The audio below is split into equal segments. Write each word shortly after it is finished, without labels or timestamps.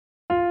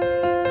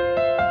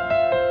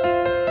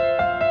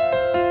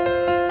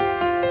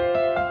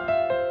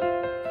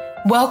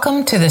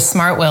Welcome to the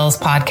SMARTWills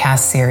podcast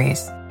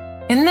series.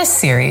 In this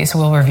series,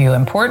 we'll review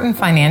important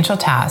financial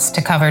tasks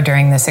to cover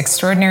during this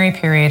extraordinary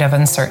period of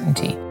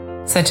uncertainty,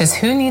 such as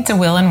who needs a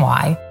will and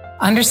why,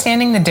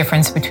 understanding the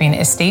difference between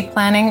estate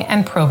planning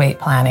and probate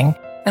planning,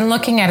 and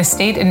looking at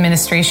estate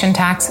administration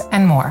tax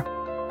and more.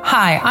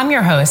 Hi, I'm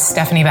your host,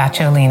 Stephanie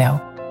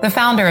Bacciolino, the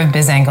founder of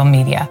BizAngle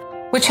Media,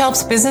 which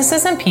helps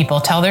businesses and people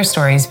tell their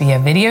stories via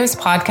videos,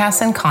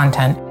 podcasts, and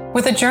content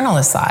with a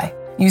journalist's eye.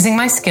 Using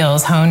my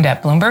skills honed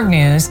at Bloomberg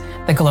News,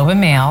 the Globe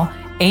and Mail,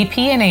 AP,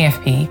 and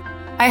AFP,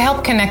 I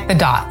help connect the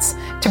dots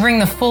to bring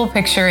the full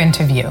picture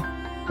into view.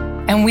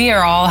 And we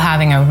are all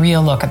having a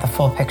real look at the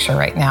full picture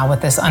right now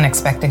with this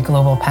unexpected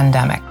global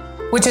pandemic,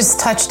 which has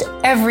touched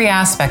every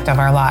aspect of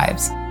our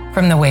lives,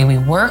 from the way we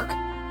work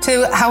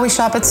to how we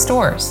shop at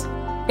stores.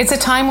 It's a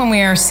time when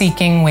we are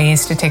seeking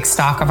ways to take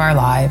stock of our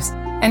lives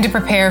and to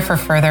prepare for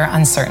further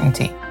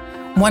uncertainty.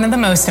 One of the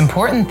most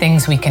important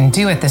things we can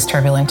do at this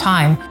turbulent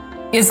time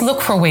is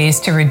look for ways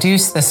to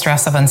reduce the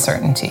stress of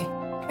uncertainty.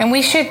 And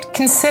we should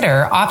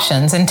consider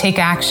options and take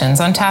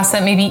actions on tasks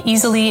that may be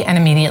easily and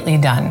immediately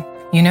done.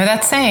 You know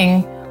that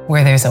saying,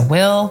 where there's a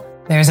will,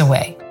 there's a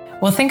way.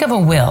 Well, think of a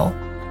will,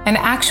 an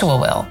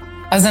actual will,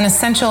 as an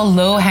essential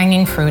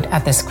low-hanging fruit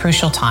at this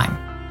crucial time.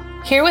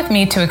 Here with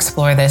me to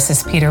explore this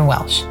is Peter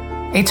Welch,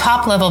 a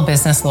top-level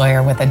business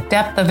lawyer with a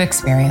depth of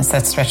experience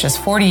that stretches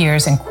 40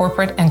 years in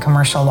corporate and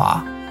commercial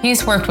law.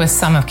 He's worked with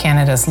some of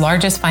Canada's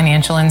largest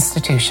financial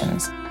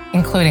institutions,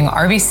 including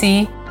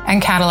RBC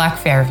and Cadillac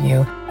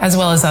Fairview, as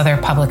well as other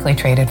publicly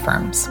traded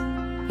firms.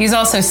 He's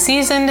also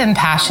seasoned and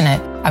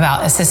passionate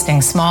about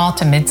assisting small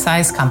to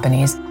mid-sized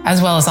companies,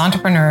 as well as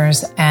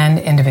entrepreneurs and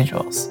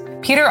individuals.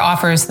 Peter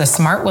offers the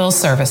SMARTWills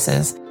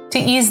services to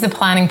ease the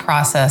planning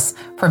process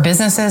for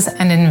businesses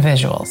and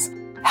individuals,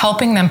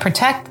 helping them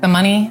protect the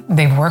money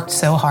they've worked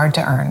so hard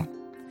to earn.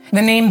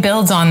 The name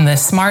builds on the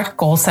SMART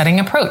goal-setting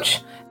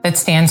approach that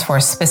stands for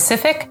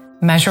specific,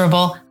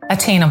 measurable,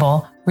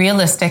 attainable,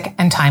 realistic,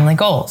 and timely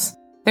goals.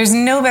 There's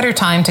no better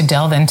time to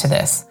delve into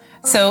this.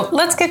 So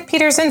let's get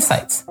Peter's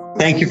insights.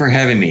 Thank you for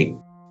having me.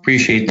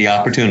 Appreciate the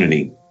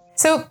opportunity.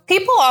 So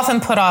people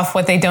often put off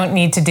what they don't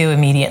need to do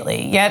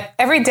immediately. Yet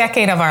every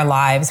decade of our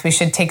lives, we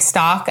should take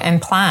stock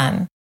and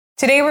plan.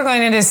 Today, we're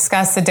going to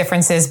discuss the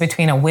differences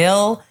between a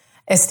will,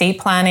 estate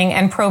planning,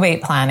 and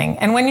probate planning,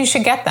 and when you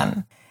should get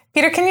them.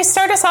 Peter, can you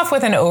start us off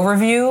with an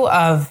overview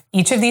of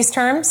each of these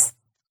terms?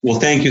 Well,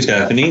 thank you,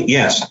 Stephanie.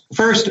 Yes.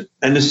 First,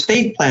 an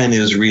estate plan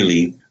is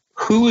really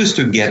who is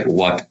to get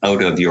what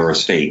out of your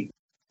estate.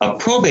 A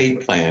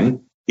probate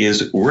plan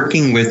is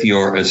working with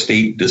your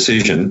estate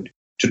decision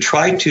to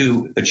try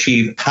to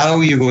achieve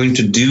how you're going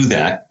to do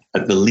that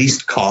at the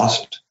least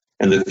cost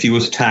and the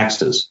fewest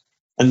taxes.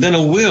 And then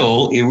a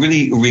will, it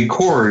really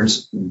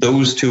records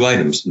those two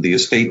items, the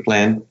estate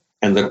plan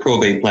and the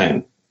probate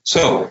plan.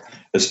 So,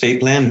 estate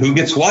plan, who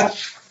gets what?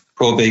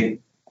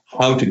 Probate,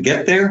 how to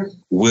get there?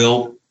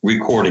 Will,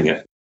 recording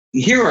it.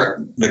 Here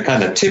are the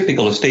kind of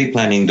typical estate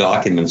planning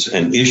documents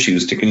and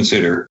issues to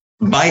consider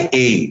by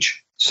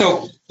age.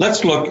 So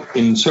let's look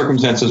in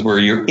circumstances where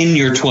you're in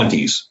your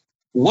 20s.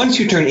 Once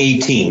you turn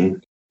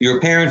 18,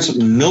 your parents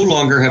no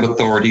longer have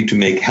authority to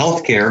make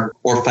healthcare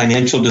or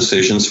financial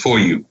decisions for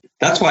you.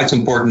 That's why it's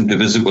important to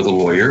visit with a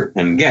lawyer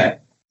and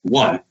get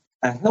 1.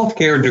 A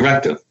healthcare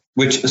directive,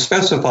 which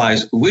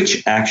specifies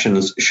which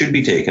actions should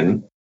be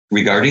taken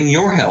regarding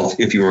your health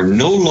if you are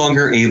no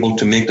longer able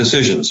to make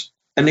decisions.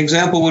 An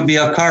example would be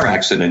a car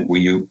accident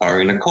where you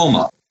are in a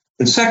coma.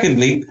 And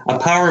secondly, a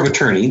power of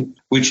attorney,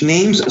 which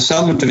names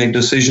someone to make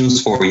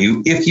decisions for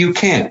you if you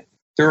can't.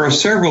 There are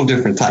several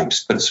different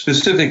types, but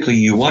specifically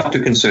you want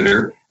to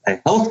consider a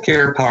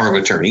healthcare power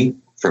of attorney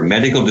for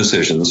medical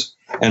decisions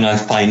and a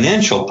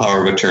financial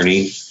power of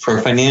attorney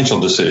for financial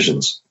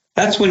decisions.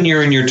 That's when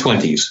you're in your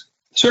 20s.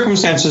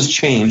 Circumstances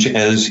change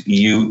as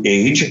you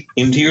age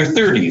into your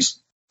 30s.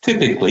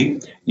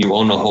 Typically, you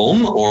own a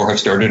home or have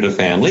started a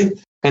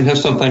family and have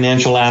some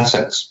financial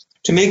assets.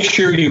 To make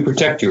sure you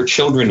protect your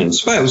children and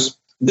spouse,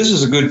 this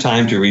is a good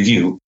time to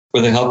review,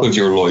 with the help of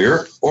your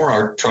lawyer or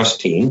our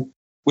trust team,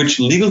 which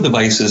legal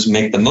devices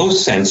make the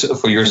most sense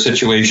for your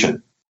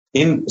situation.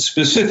 In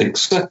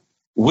specifics,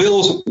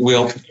 wills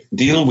will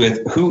deal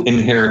with who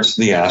inherits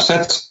the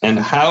assets and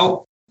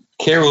how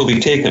care will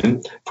be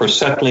taken for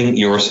settling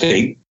your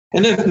estate,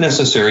 and if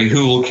necessary,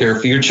 who will care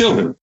for your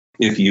children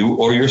if you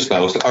or your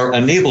spouse are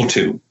unable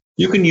to.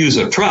 You can use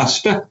a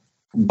trust,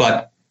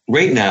 but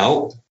right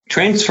now,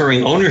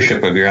 transferring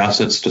ownership of your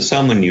assets to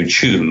someone you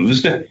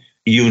choose,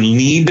 you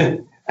need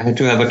to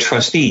have a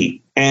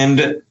trustee.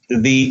 And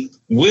the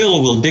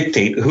will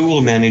dictate who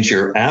will manage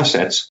your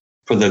assets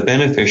for the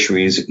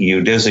beneficiaries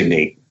you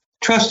designate.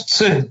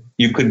 Trusts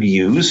you could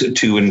use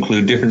to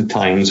include different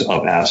kinds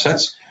of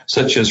assets,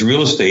 such as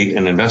real estate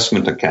and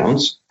investment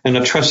accounts. And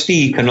a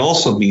trustee can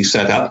also be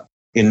set up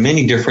in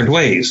many different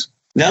ways.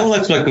 Now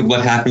let's look at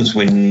what happens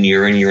when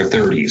you're in your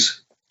 30s.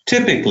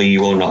 Typically,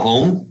 you own a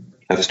home,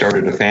 have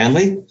started a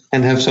family,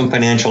 and have some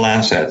financial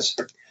assets.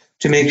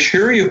 To make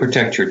sure you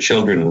protect your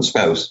children and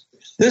spouse,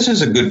 this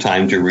is a good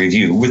time to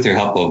review, with the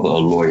help of a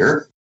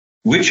lawyer,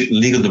 which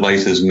legal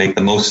devices make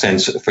the most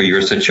sense for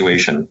your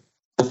situation.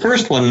 The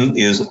first one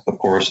is, of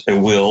course, a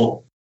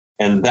will,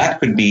 and that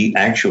could be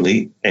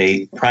actually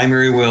a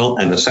primary will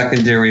and a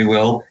secondary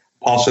will,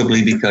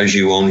 possibly because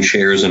you own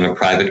shares in a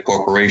private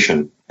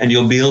corporation. And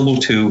you'll be able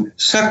to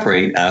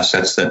separate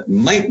assets that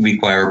might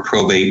require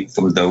probate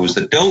from those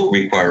that don't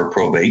require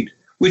probate,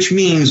 which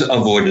means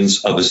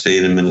avoidance of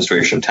estate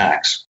administration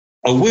tax.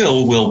 A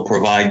will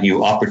provide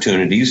you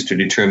opportunities to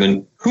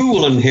determine who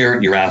will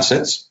inherit your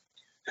assets,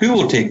 who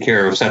will take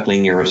care of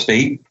settling your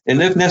estate,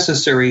 and if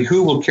necessary,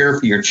 who will care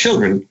for your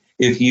children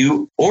if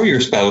you or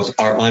your spouse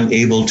are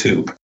unable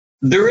to.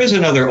 There is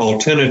another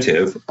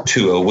alternative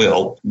to a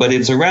will, but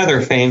it's a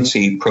rather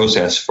fancy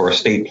process for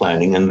estate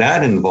planning, and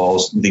that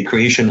involves the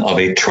creation of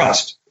a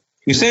trust.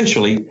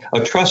 Essentially,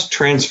 a trust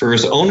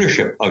transfers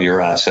ownership of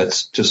your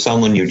assets to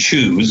someone you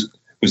choose,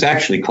 who's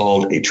actually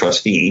called a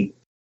trustee,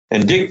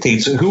 and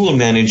dictates who will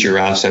manage your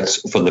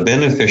assets for the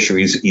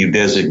beneficiaries you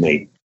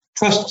designate.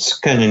 Trusts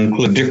can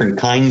include different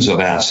kinds of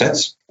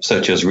assets,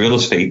 such as real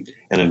estate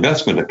and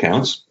investment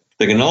accounts.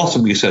 They can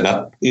also be set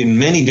up in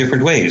many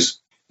different ways.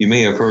 You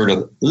may have heard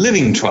of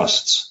living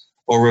trusts,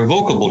 or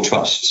revocable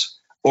trusts,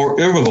 or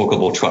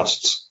irrevocable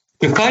trusts.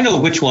 To find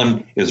out which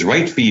one is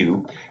right for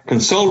you,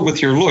 consult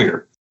with your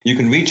lawyer. You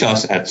can reach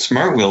us at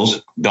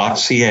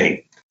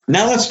smartwills.ca.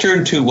 Now let's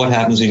turn to what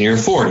happens in your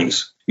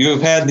 40s. You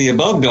have had the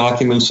above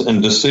documents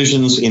and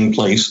decisions in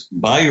place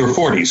by your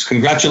 40s.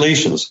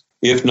 Congratulations.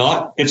 If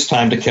not, it's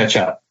time to catch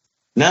up.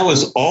 Now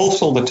is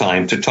also the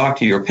time to talk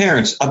to your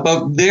parents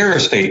about their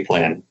estate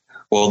plan.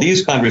 While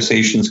these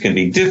conversations can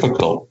be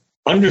difficult,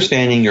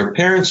 understanding your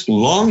parents'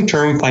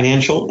 long-term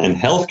financial and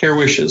healthcare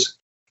wishes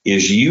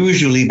is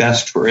usually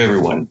best for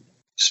everyone.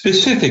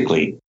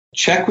 Specifically,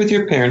 check with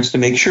your parents to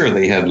make sure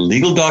they have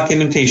legal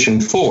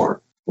documentation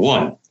for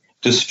 1.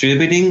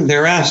 Distributing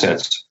their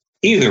assets,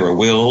 either a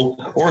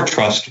will or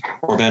trust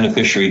or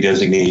beneficiary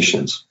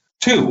designations.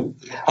 2.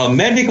 How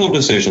medical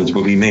decisions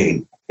will be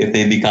made if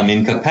they become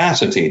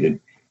incapacitated,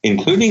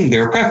 including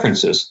their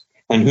preferences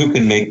and who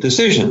can make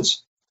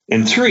decisions.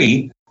 And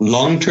 3.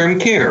 Long-term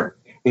care,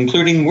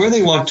 including where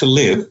they want to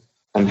live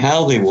and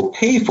how they will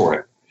pay for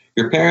it.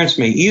 Your parents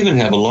may even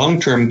have a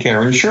long-term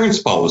care insurance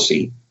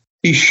policy.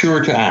 Be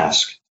sure to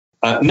ask.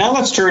 Now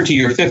let's turn to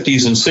your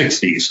 50s and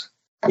 60s.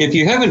 If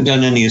you haven't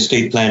done any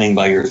estate planning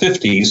by your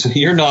 50s,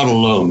 you're not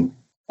alone.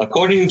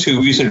 According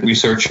to recent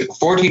research,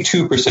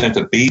 42%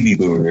 of baby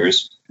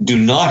boomers do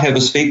not have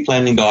estate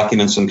planning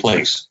documents in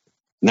place.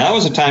 Now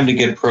is the time to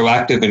get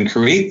proactive and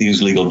create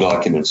these legal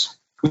documents.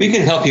 We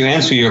can help you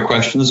answer your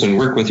questions and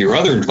work with your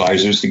other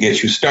advisors to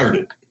get you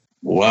started.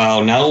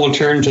 Wow, now we'll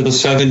turn to the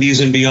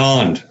 70s and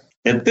beyond.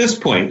 At this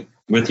point,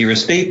 with your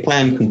estate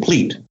plan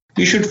complete,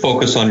 you should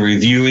focus on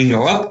reviewing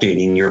or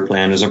updating your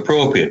plan as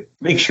appropriate.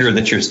 Make sure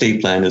that your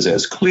estate plan is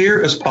as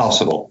clear as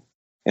possible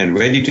and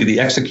ready to be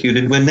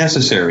executed when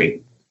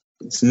necessary.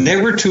 It's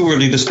never too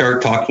early to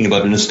start talking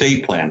about an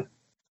estate plan.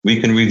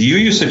 We can review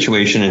your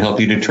situation and help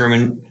you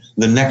determine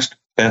the next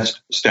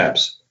best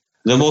steps.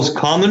 The most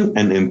common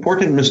and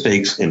important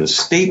mistakes in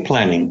estate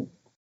planning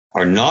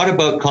are not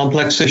about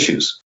complex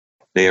issues.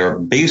 They are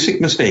basic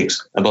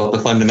mistakes about the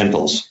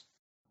fundamentals.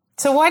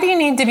 So why do you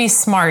need to be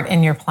smart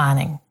in your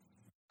planning?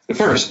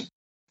 First,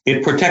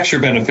 it protects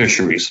your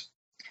beneficiaries.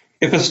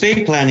 If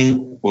estate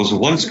planning was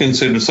once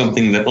considered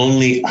something that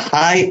only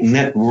high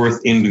net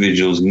worth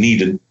individuals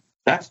needed,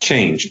 that's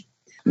changed.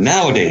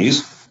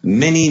 Nowadays,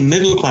 many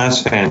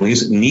middle-class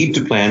families need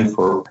to plan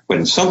for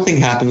when something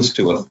happens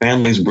to a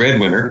family's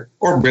breadwinner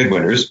or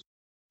breadwinners.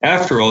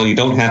 After all, you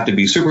don't have to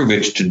be super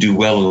rich to do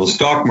well in the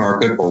stock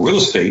market or real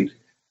estate,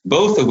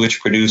 both of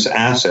which produce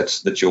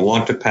assets that you'll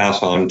want to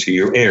pass on to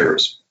your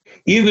heirs.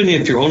 Even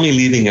if you're only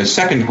leaving a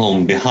second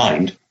home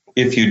behind,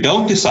 if you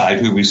don't decide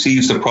who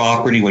receives the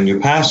property when you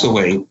pass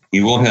away,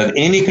 you won't have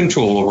any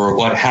control over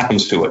what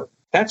happens to it.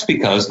 That's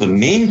because the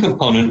main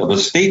component of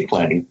estate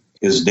planning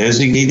is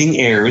designating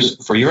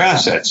heirs for your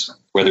assets,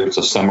 whether it's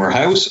a summer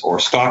house or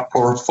stock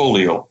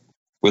portfolio.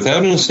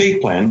 Without an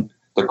estate plan,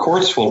 the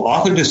courts will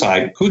often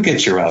decide who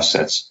gets your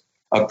assets,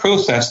 a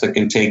process that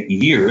can take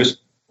years,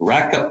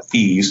 rack up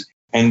fees,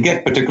 and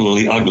get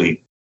particularly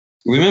ugly.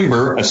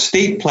 Remember,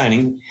 estate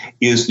planning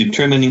is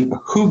determining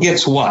who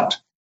gets what.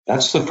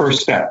 That's the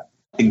first step.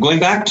 And going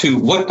back to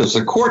what does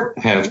the court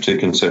have to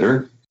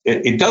consider,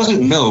 it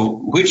doesn't know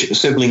which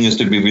sibling is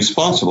to be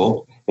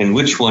responsible and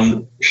which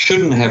one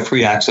shouldn't have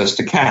free access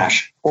to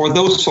cash, or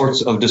those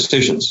sorts of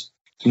decisions.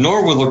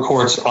 Nor will the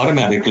courts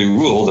automatically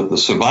rule that the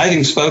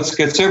surviving spouse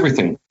gets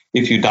everything.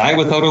 If you die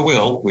without a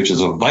will, which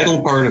is a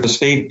vital part of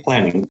estate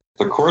planning,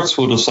 the courts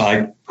will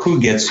decide who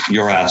gets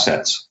your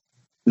assets.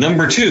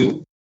 Number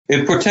 2,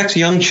 it protects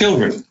young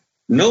children.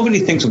 Nobody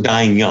thinks of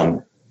dying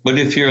young, but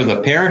if you're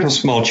the parent of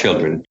small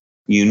children,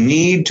 you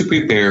need to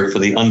prepare for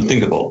the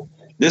unthinkable.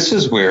 This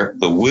is where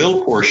the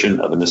will portion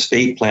of an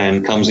estate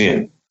plan comes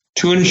in.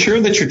 To ensure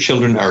that your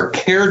children are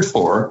cared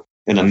for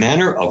in a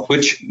manner of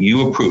which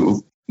you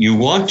approve, you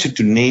want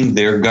to name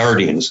their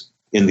guardians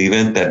in the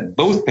event that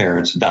both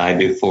parents die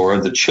before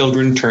the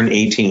children turn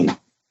 18.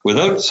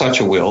 Without such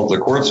a will, the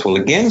courts will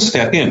again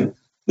step in.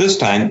 This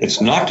time,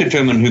 it's not to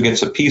determine who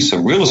gets a piece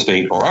of real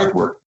estate or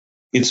artwork.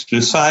 It's to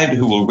decide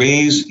who will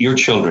raise your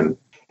children.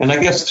 And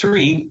I guess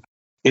 3,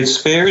 it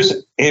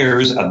spares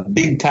heirs a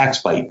big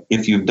tax bite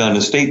if you've done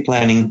estate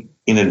planning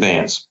in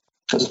advance.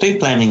 Estate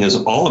planning is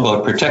all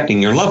about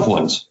protecting your loved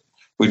ones,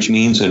 which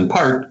means in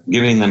part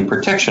giving them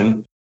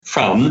protection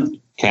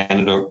from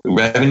Canada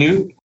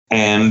revenue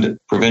and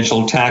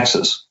provincial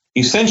taxes.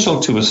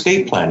 Essential to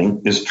estate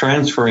planning is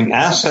transferring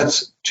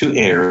assets to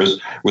heirs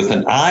with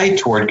an eye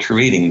toward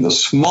creating the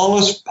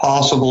smallest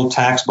possible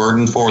tax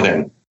burden for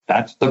them.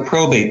 That's the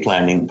probate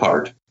planning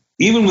part.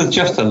 Even with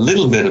just a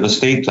little bit of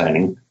estate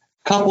planning,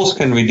 couples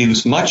can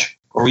reduce much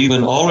or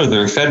even all of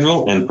their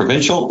federal and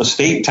provincial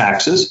estate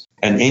taxes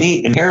and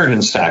any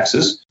inheritance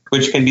taxes,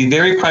 which can be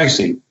very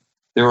pricey.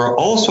 There are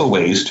also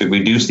ways to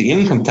reduce the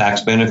income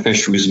tax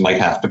beneficiaries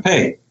might have to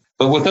pay.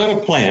 But without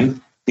a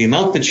plan, the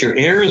amount that your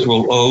heirs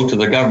will owe to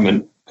the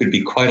government could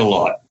be quite a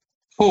lot.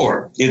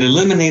 4, it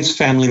eliminates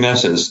family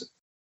messes.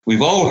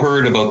 We've all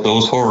heard about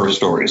those horror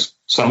stories.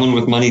 Someone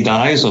with money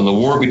dies and the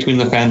war between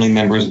the family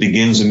members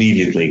begins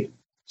immediately.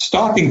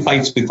 Stopping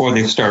fights before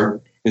they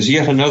start is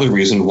yet another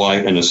reason why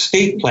an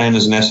estate plan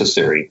is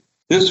necessary.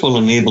 This will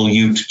enable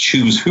you to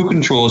choose who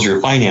controls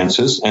your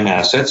finances and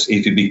assets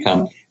if you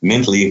become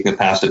mentally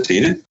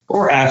incapacitated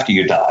or after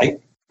you die.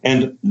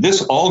 And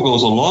this all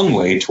goes a long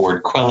way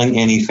toward quelling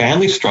any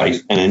family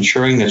strife and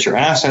ensuring that your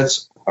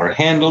assets are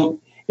handled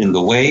in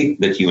the way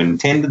that you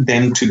intended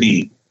them to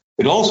be.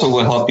 It also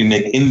will help you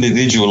make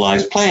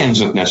individualized plans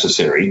if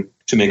necessary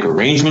to make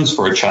arrangements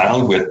for a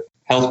child with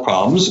health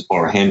problems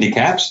or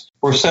handicaps,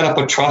 or set up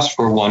a trust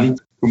for one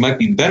who might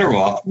be better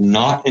off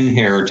not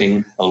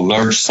inheriting a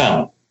large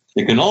sum.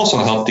 It can also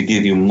help to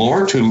give you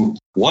more to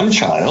one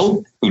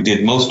child who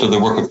did most of the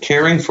work of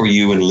caring for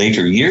you in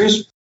later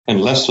years,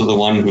 and less to the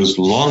one whose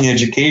long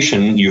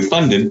education you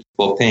funded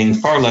while paying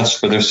far less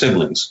for their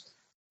siblings.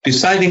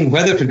 Deciding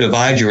whether to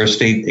divide your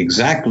estate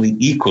exactly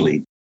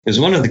equally is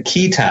one of the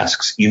key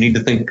tasks you need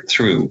to think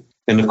through.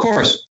 And of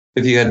course,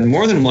 if you had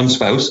more than one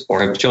spouse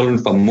or have children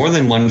from more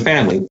than one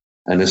family,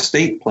 an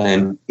estate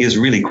plan is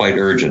really quite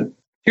urgent.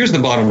 Here's the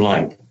bottom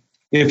line.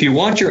 If you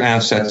want your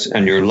assets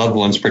and your loved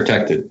ones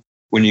protected,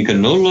 when you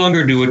can no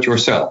longer do it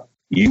yourself,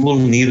 you will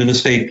need an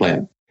estate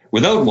plan.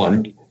 Without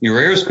one, your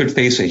heirs could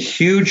face a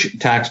huge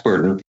tax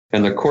burden,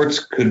 and the courts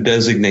could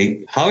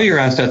designate how your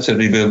assets are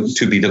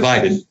to be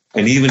divided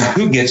and even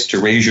who gets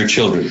to raise your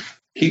children.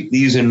 Keep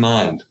these in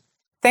mind.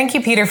 Thank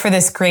you, Peter, for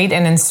this great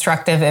and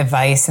instructive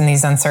advice in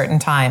these uncertain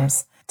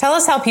times. Tell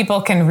us how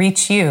people can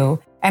reach you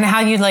and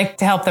how you'd like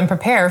to help them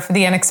prepare for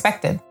the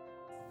unexpected.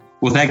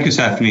 Well, thank you,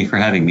 Stephanie, for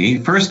having me.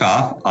 First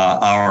off,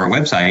 our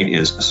website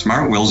is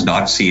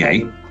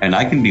smartwills.ca, and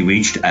I can be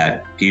reached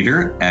at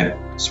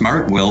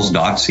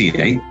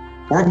peter@smartwills.ca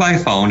or by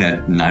phone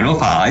at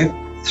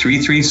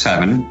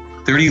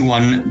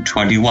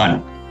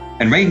 905-337-3121.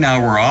 And right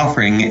now we're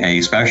offering a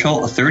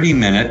special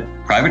 30-minute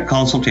private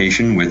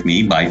consultation with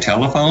me by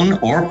telephone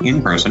or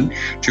in person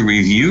to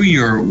review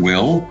your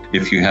will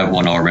if you have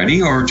one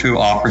already, or to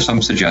offer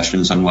some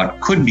suggestions on what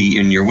could be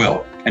in your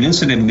will. And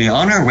incidentally,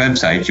 on our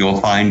website,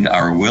 you'll find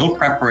our will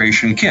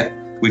preparation kit,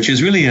 which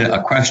is really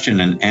a question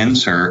and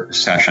answer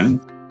session.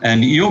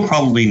 And you'll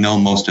probably know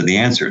most of the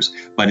answers,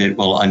 but it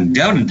will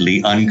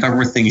undoubtedly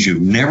uncover things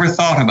you've never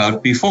thought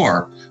about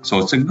before. So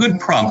it's a good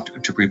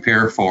prompt to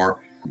prepare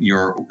for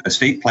your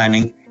estate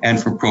planning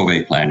and for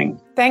probate planning.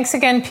 Thanks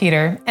again,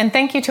 Peter. And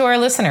thank you to our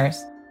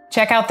listeners.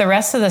 Check out the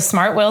rest of the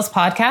SmartWills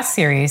podcast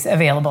series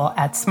available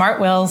at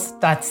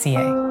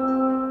smartwills.ca.